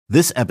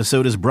This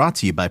episode is brought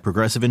to you by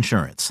Progressive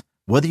Insurance.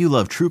 Whether you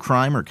love true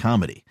crime or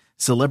comedy,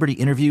 celebrity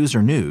interviews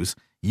or news,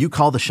 you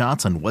call the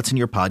shots on what's in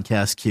your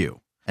podcast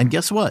queue. And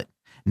guess what?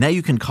 Now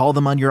you can call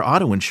them on your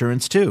auto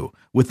insurance too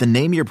with the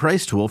Name Your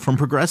Price tool from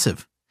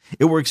Progressive.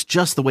 It works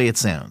just the way it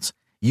sounds.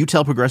 You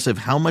tell Progressive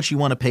how much you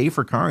want to pay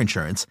for car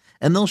insurance,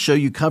 and they'll show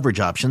you coverage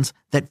options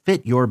that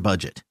fit your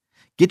budget.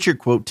 Get your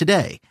quote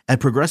today at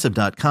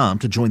Progressive.com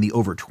to join the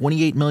over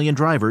 28 million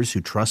drivers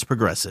who trust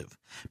Progressive.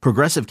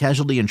 Progressive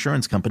Casualty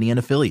Insurance Company and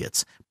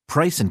Affiliates.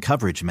 Price and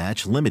coverage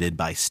match limited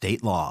by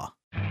state law.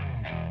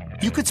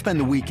 You could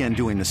spend the weekend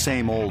doing the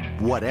same old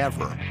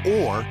whatever,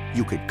 or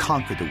you could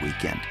conquer the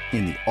weekend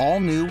in the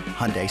all-new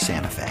Hyundai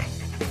Santa Fe.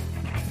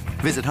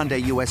 Visit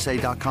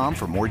HyundaiUSA.com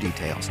for more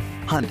details.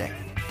 Hyundai,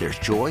 there's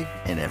joy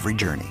in every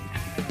journey.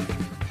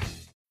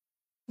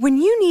 When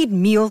you need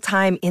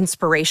mealtime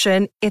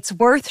inspiration, it's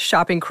worth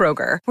shopping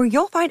Kroger, where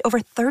you'll find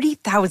over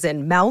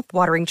 30,000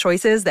 mouth-watering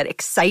choices that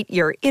excite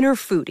your inner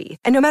foodie.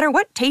 And no matter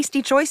what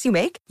tasty choice you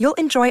make, you'll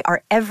enjoy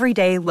our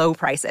everyday low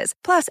prices,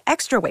 plus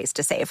extra ways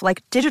to save,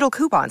 like digital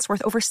coupons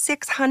worth over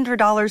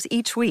 $600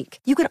 each week.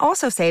 You can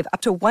also save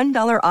up to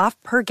 $1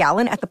 off per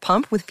gallon at the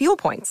pump with fuel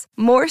points.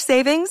 More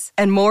savings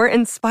and more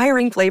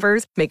inspiring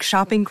flavors make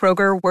shopping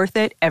Kroger worth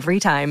it every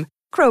time.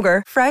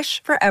 Kroger,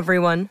 fresh for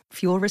everyone.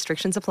 Fuel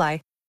restrictions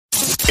apply.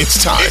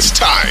 It's time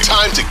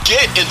to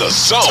get in the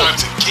zone. Time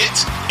to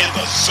get in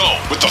the zone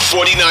with the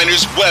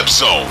 49ers Web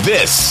Zone.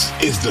 This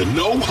is the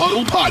No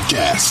Huddle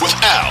Podcast with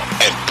Al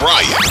and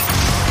Brian.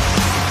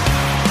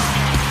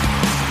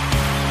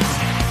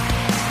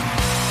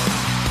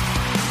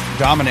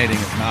 Dominating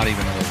is not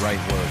even the right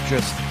word.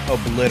 Just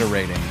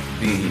obliterating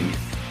the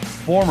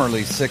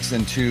formerly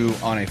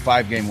 6-2 on a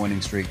 5-game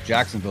winning streak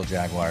Jacksonville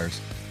Jaguars,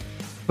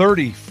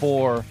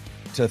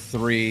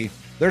 34-3.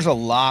 There's a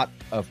lot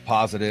of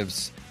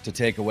positives to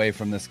take away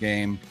from this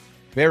game.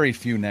 Very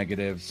few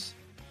negatives.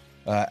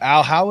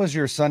 Al, how was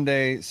your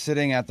Sunday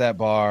sitting at that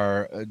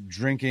bar,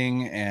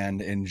 drinking and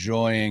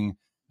enjoying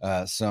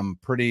some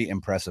pretty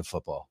impressive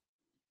football?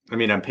 I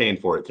mean, I'm paying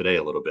for it today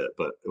a little bit,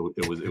 but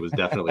it was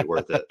definitely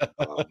worth it.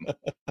 It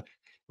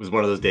was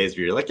one of those days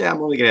where you're like, yeah,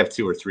 I'm only gonna have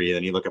 2 or 3, and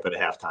then you look up at a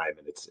halftime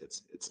and it's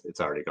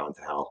already gone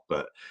to hell.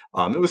 But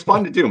it was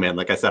fun to do, man.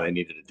 Like I said, I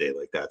needed a day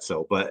like that.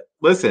 So, but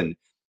listen,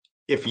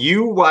 if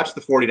you watch the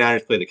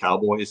 49ers play the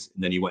Cowboys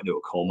and then you went into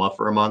a coma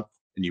for a month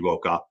and you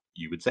woke up,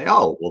 you would say,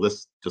 oh, well,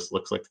 this just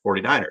looks like the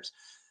 49ers.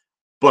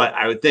 But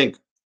I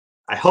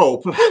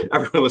hope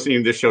everyone listening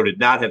to this show did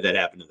not have that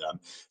happen to them.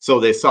 So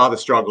they saw the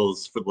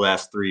struggles for the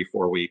last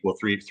 3-4 weeks,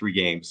 three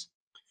games.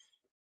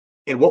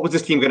 And what was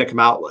this team going to come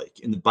out like?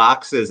 In the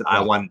boxes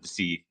I wanted to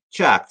see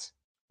checked,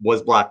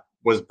 was Brock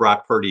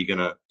Purdy going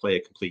to play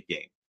a complete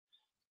game?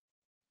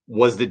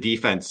 Was the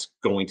defense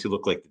going to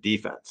look like the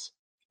defense?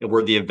 And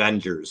were the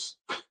Avengers,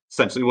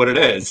 essentially what it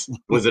is,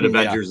 was it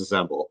Avengers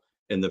Assemble?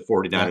 And the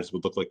 49ers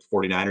would look like the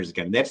 49ers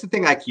again. And that's the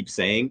thing I keep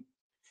saying.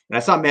 And I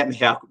saw Matt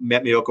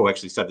Miyoko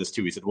actually said this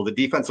too. He said, well, the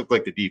defense looked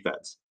like the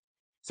defense.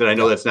 He said, I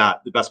know that's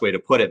not the best way to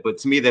put it, but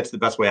to me, that's the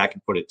best way I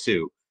can put it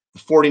too.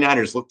 The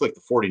 49ers looked like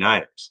the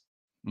 49ers.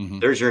 Mm-hmm.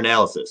 There's your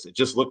analysis. It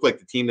just looked like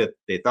the team that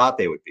they thought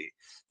they would be.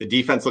 The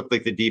defense looked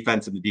like the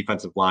defense and the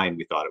defensive line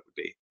we thought it would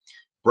be.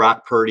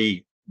 Brock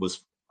Purdy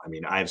was,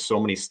 I have so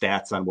many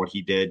stats on what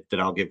he did that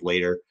I'll give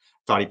later.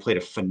 Thought he played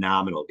a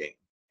phenomenal game,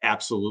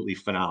 absolutely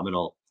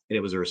phenomenal. And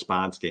it was a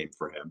response game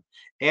for him.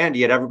 And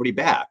he had everybody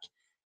back.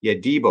 You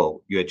had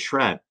Debo, you had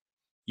Trent,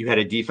 you had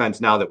a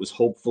defense now that was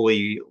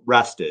hopefully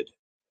rested.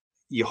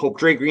 You hope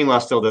Dre Greenlaw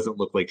still doesn't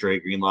look like Dre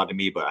Greenlaw to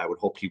me, but I would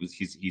hope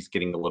he's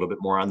getting a little bit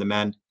more on the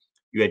mend.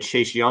 You had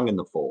Chase Young in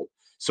the fold.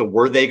 So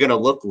were they going to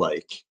look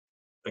like,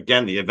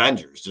 again, the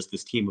Avengers, just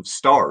this team of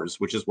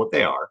stars, which is what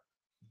they are.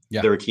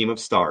 Yeah. They're a team of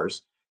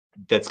stars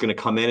that's going to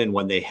come in, and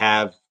when they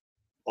have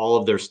all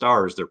of their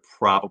stars, they're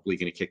probably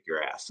going to kick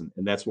your ass.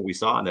 And that's what we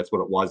saw, and that's what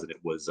it was. And it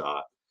was,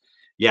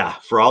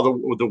 for all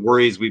the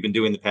worries we've been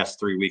doing the past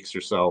 3 weeks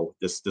or so,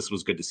 this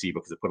was good to see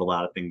because it put a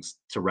lot of things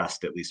to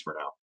rest, at least for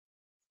now.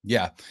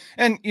 Yeah.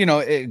 And,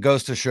 it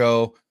goes to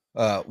show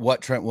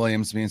what Trent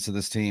Williams means to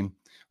this team,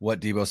 what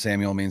Debo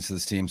Samuel means to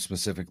this team,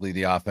 specifically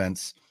the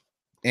offense.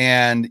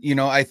 And,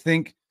 I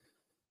think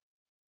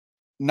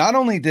not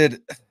only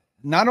did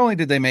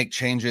they make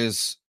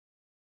changes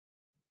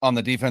on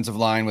the defensive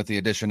line with the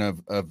addition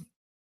of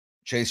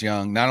Chase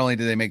Young, not only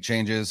did they make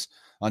changes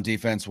on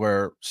defense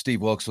where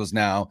Steve Wilkes was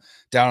now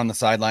down on the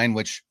sideline,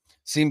 which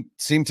seemed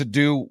to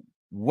do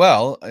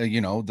well.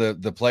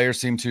 The players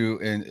seem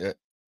to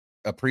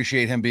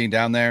appreciate him being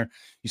down there.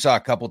 You saw a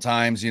couple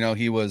times,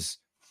 he was,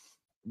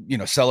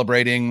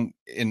 celebrating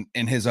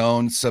in his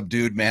own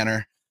subdued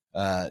manner.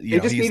 He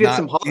just needed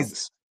some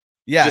hugs.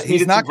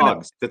 He's not going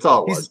hugs. That's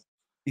all it was.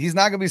 He's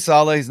not going to be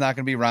Saleh. He's not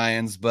going to be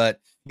Ryans, but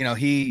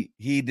he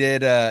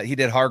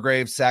did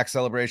Hargrave's sack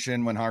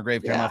celebration when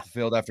Hargrave came off the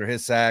field after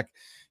his sack.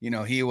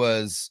 He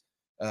was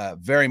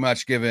very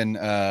much given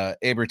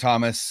Abra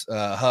Thomas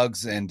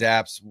hugs and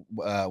daps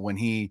when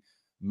he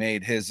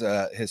made his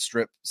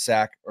strip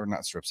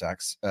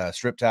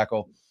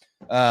tackle.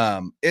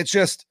 It's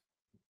just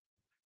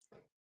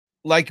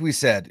like we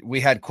said, we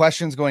had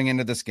questions going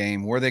into this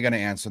game. Were they going to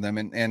answer them?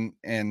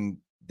 And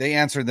they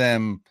answered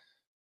them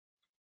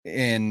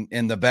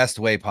in the best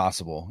way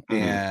possible.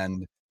 Mm-hmm.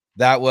 And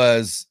that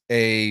was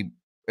an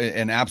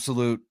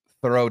absolute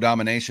thorough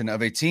domination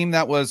of a team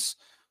that was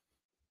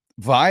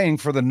vying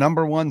for the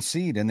number 1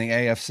 seed in the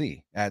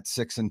AFC at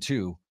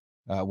 6-2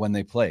 when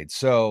they played.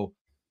 So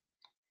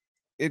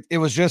it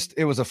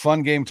was a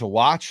fun game to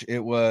watch.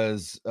 It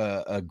was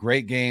a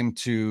great game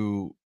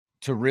to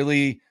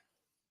really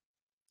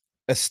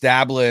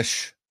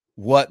establish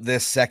what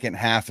this second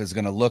half is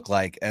going to look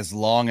like as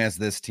long as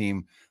this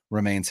team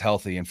remains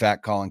healthy. In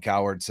fact, Colin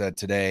Cowherd said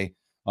today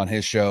on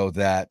his show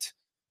that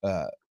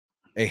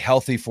a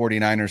healthy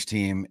 49ers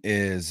team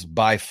is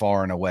by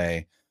far and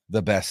away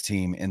the best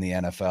team in the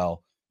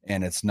NFL,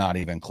 and it's not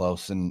even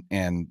close.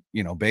 And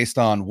based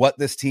on what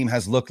this team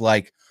has looked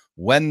like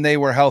when they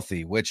were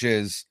healthy, which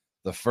is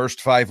the first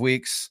 5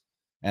 weeks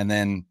and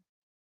then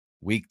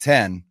week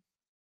 10,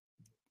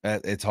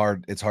 it's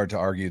hard to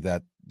argue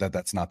that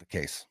that's not the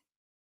case.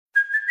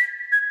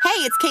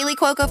 Hey, it's Kaylee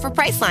Cuoco for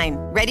Priceline.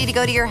 Ready to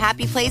go to your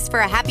happy place for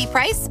a happy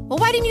price? Well,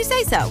 why didn't you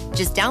say so?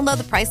 Just download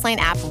the Priceline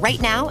app right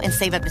now and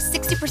save up to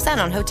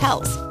 60% on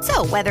hotels.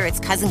 So whether it's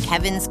Cousin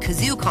Kevin's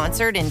Kazoo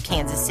Concert in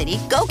Kansas City,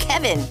 go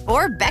Kevin,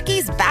 or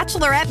Becky's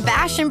Bachelorette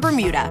Bash in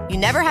Bermuda, you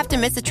never have to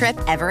miss a trip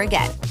ever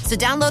again. So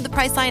download the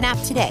Priceline app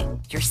today.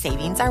 Your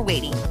savings are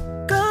waiting.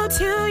 Go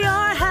to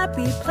your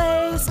happy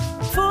place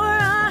for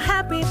a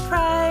happy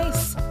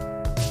price.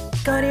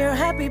 Go to your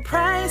happy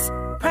price,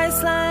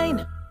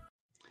 Priceline.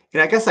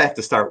 And I guess I have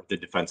to start with the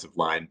defensive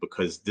line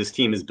because this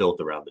team is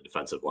built around the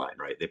defensive line,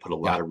 right? They put a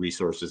lot of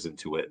resources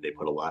into it. They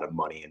put a lot of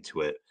money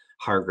into it.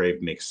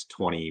 Hargrave makes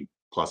 20+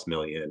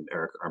 million.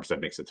 Eric Armstead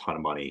makes a ton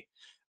of money.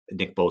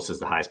 Nick Bosa is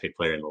the highest paid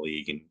player in the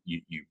league. And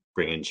you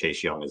bring in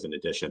Chase Young as an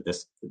addition.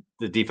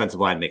 The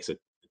defensive line makes a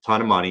ton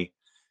of money.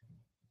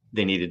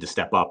 They needed to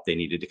step up. They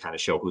needed to kind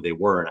of show who they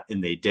were.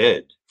 And they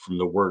did from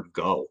the word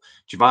go.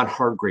 Javon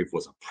Hargrave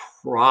was a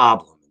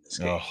problem in this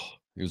game.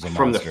 He was a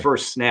from monster. The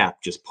first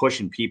snap, just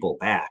pushing people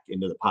back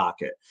into the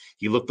pocket.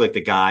 He looked like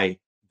the guy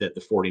that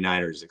the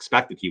 49ers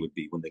expected he would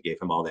be when they gave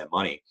him all that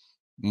money,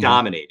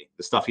 dominating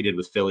the stuff he did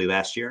with Philly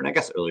last year. And I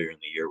guess earlier in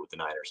the year with the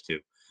Niners too.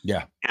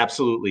 Yeah.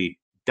 Absolutely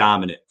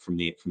dominant from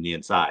the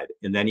inside.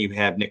 And then you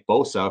have Nick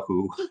Bosa,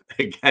 who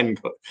again,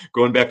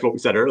 going back to what we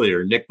said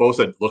earlier, Nick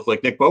Bosa looked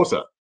like Nick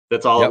Bosa.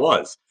 That's all it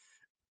was.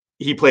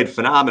 He played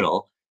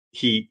phenomenal.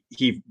 He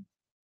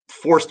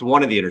forced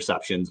one of the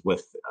interceptions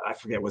with, I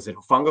forget, was it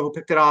Hufanga who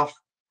picked it off?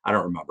 I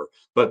don't remember.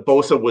 But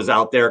Bosa was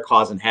out there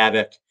causing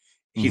havoc.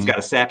 He's got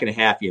a sack and a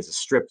half. He has a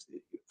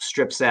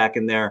strip sack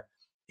in there.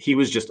 He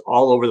was just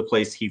all over the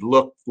place. He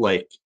looked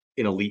like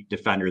an elite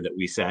defender that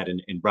we said,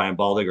 and Brian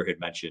Baldinger had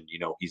mentioned,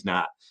 he's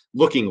not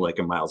looking like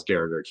a Myles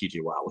Garrett or a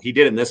TJ Watt. Well, he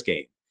did in this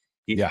game.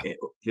 He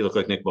looked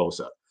like Nick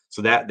Bosa.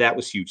 So that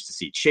was huge to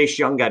see. Chase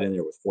Young got in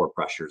there with 4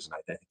 pressures, and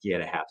I think he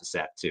had a half a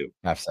sack too.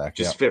 Half sack,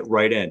 just fit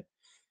right in.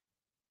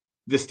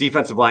 This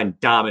defensive line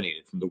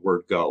dominated from the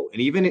word go.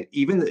 And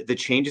even the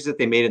changes that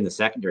they made in the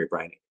secondary,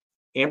 Brian,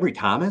 Ambry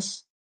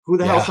Thomas, who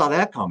the hell saw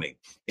that coming?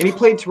 And he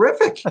played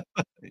terrific.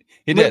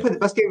 He did. Played the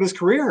best game of his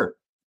career.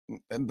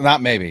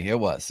 Not maybe. It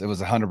was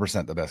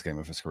 100% the best game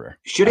of his career.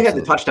 Should have had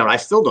the touchdown. I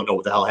still don't know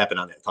what the hell happened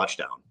on that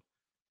touchdown.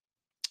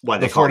 Why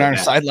the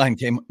 49ers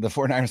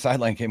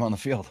sideline came on the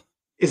field.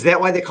 Is that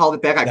why they called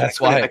it back?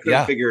 I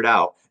couldn't figure it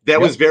out. That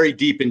was very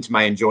deep into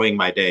my enjoying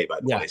my day, by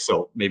the way.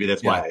 So maybe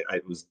that's why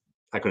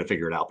I couldn't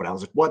figure it out. But I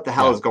was like, what the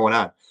hell is going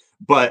on?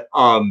 But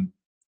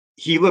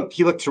he looked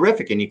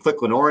terrific, and you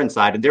click Lenore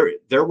inside, and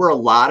there were a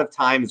lot of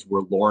times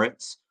where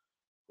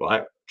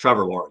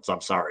Trevor Lawrence,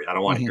 I'm sorry, I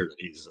don't want to hear that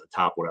he's a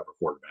top whatever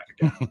quarterback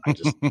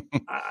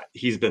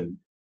again.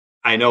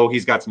 I know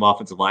he's got some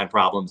offensive line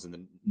problems,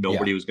 and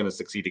nobody was going to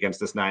succeed against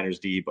this Niners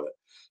D, but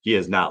he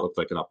has not looked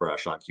like an upper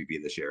echelon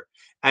QB this year.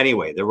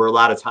 Anyway, there were a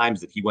lot of times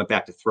that he went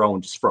back to throw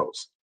and just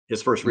froze.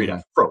 His first read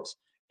froze.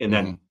 And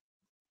then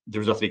there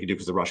was nothing he could do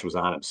because the rush was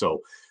on him.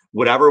 So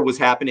whatever was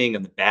happening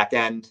in the back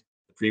end,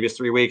 the previous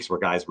 3 weeks where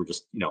guys were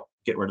just,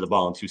 getting rid of the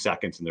ball in 2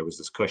 seconds and there was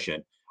this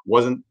cushion,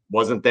 wasn't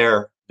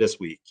there this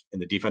week.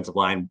 And the defensive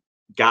line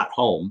got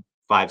home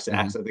 5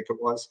 sacks, I think it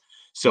was.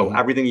 So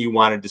everything you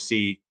wanted to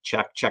see,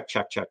 check.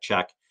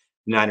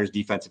 Niners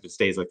defense, if it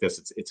stays like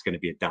this, it's going to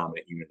be a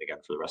dominant unit again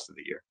for the rest of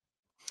the year.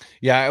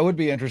 Yeah, I would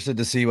be interested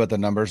to see what the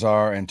numbers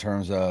are in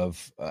terms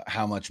of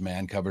how much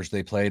man coverage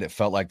they played. It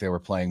felt like they were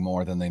playing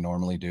more than they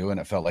normally do. And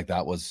it felt like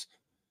that was,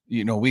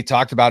 we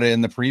talked about it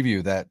in the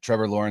preview that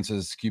Trevor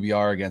Lawrence's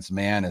QBR against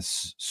man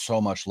is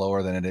so much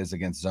lower than it is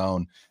against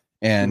zone.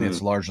 And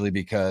it's largely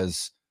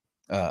because,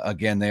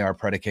 again, they are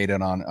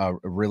predicated on a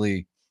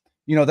really,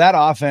 that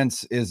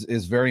offense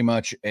is very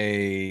much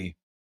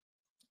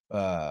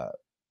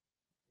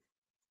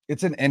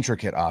it's an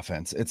intricate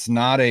offense. It's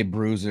not a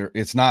bruiser.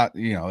 It's not,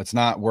 it's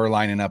not, we're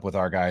lining up with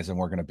our guys and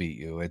we're going to beat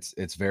you.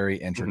 It's very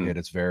intricate.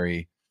 It's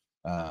very,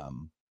 I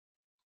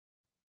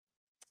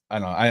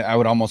don't know. I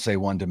would almost say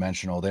one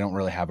dimensional. They don't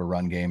really have a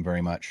run game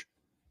very much.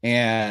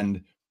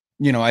 And,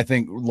 I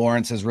think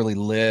Lawrence has really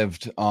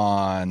lived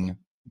on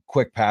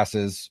quick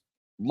passes,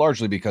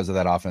 largely because of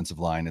that offensive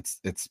line.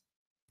 It's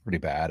pretty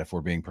bad, if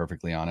we're being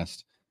perfectly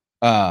honest.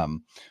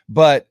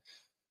 But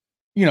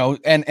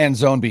and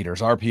zone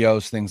beaters,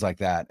 RPOs, things like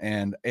that.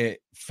 And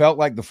it felt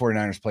like the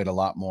 49ers played a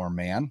lot more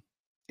man,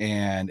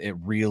 and it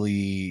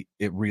really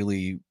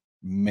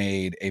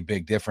made a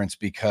big difference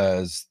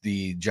because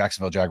the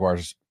Jacksonville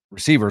Jaguars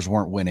receivers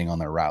weren't winning on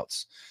their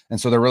routes. And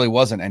so there really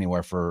wasn't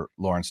anywhere for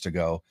Lawrence to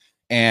go.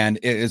 And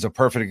it is a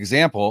perfect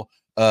example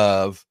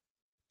of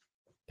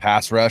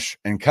pass rush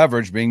and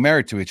coverage being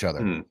married to each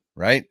other.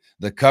 Right?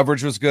 The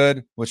coverage was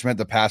good, which meant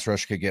the pass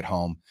rush could get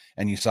home.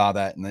 And you saw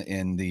that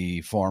in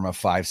the form of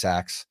 5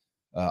 sacks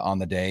on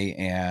the day,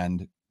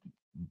 and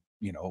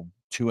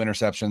 2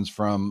 interceptions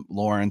from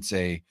Lawrence,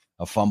 a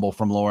fumble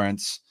from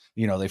Lawrence.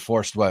 They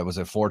forced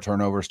 4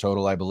 turnovers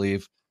total, I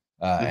believe,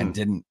 and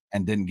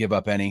didn't give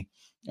up any.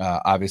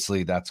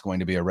 Obviously, that's going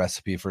to be a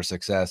recipe for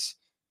success.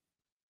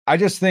 I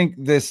just think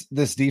this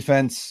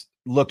defense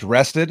looked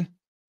rested.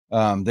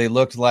 They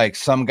looked like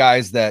some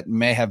guys that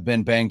may have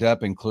been banged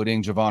up,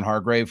 including Javon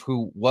Hargrave,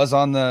 who was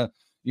on the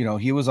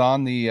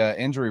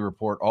injury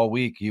report all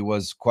week. He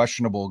was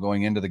questionable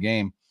going into the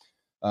game.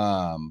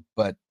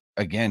 But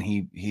again,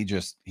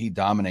 he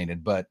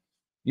dominated. But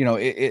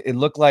it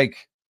looked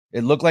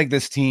like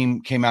this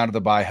team came out of the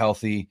bye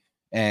healthy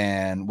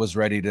and was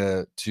ready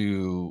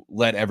to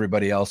let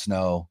everybody else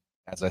know,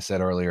 as I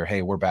said earlier,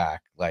 hey, we're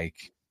back.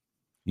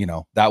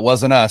 That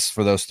wasn't us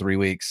for those 3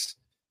 weeks.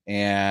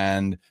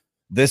 And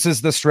this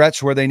is the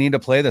stretch where they need to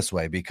play this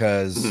way,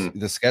 because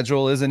the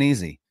schedule isn't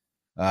easy.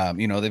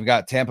 They've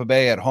got Tampa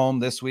Bay at home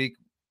this week,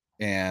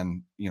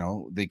 and,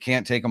 they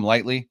can't take them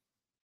lightly.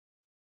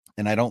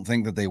 And I don't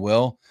think that they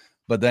will.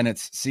 But then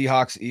it's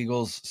Seahawks,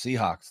 Eagles,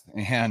 Seahawks.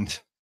 And,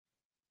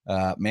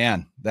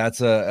 man,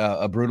 that's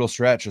a brutal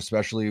stretch,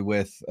 especially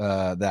with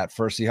that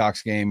first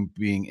Seahawks game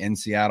being in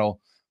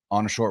Seattle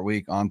on a short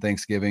week on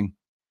Thanksgiving.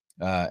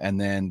 And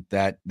then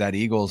that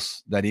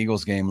Eagles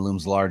game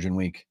looms large in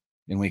week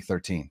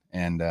 13.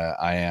 And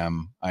I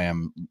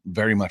am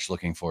very much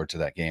looking forward to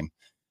that game,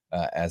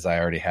 as I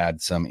already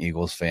had some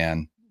Eagles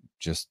fan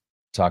just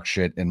talk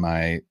shit in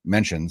my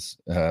mentions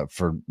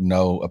for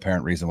no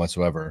apparent reason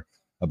whatsoever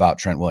about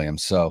Trent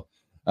Williams. So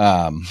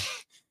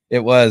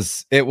it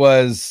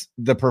was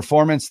the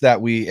performance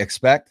that we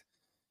expect.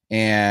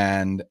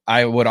 And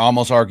I would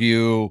almost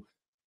argue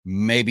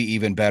maybe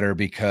even better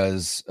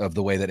because of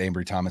the way that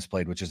Ambry Thomas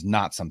played, which is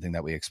not something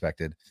that we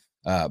expected.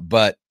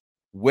 But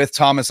with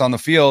Thomas on the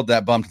field,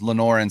 that bumped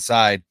Lenoir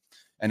inside,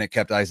 and it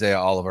kept Isaiah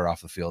Oliver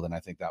off the field. And I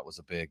think that was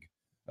a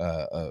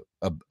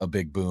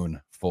big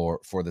boon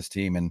for this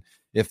team. And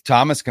if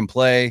Thomas can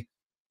play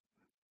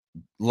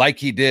like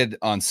he did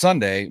on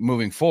Sunday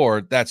moving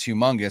forward, that's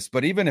humongous.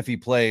 But even if he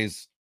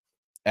plays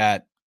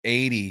at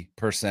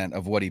 80%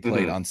 of what he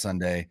played on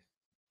Sunday,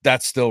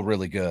 that's still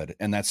really good.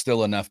 And that's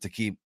still enough to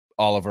keep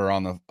Oliver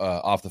on the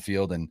off the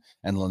field and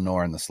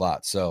Lenoir in the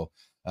slot. So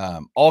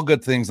all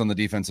good things on the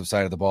defensive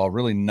side of the ball,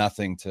 really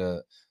nothing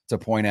to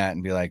point at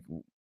and be like,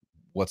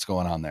 what's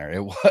going on there?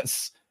 It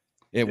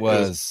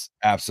was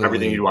absolutely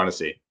everything you'd want to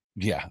see.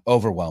 Yeah.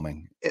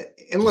 Overwhelming.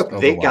 And look,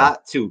 they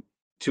got to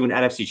an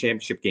NFC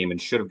Championship game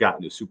and should have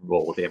gotten to a Super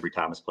Bowl with Ambry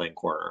Thomas playing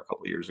corner a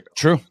couple of years ago.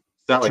 True.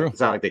 It's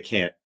not like they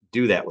can't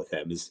do that with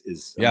him. I'm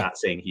Yeah. not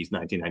saying he's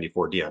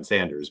 1994 Deion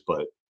Sanders,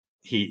 but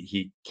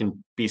he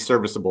can be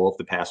serviceable if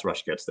the pass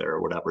rush gets there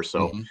or whatever.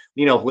 So,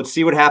 let's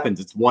see what happens.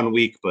 It's 1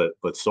 week, but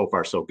so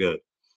far so good.